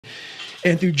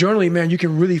And through journaling, man, you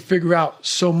can really figure out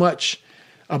so much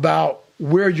about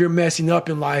where you're messing up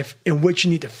in life and what you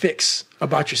need to fix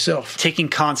about yourself. Taking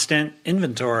constant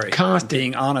inventory.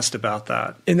 Being honest about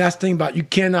that. And that's the thing about it. You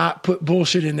cannot put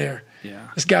bullshit in there. Yeah.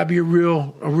 It's got to be a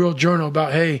real journal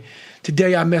about, hey,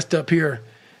 today I messed up here.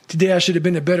 Today I should have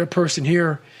been a better person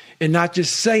here. And not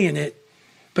just saying it,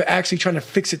 but actually trying to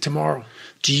fix it tomorrow.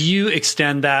 Do you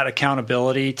extend that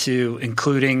accountability to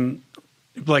including,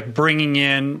 like, bringing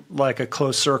in like a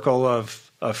close circle of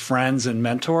friends and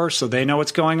mentors so they know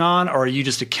what's going on? Or are you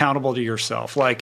just accountable to yourself? Like,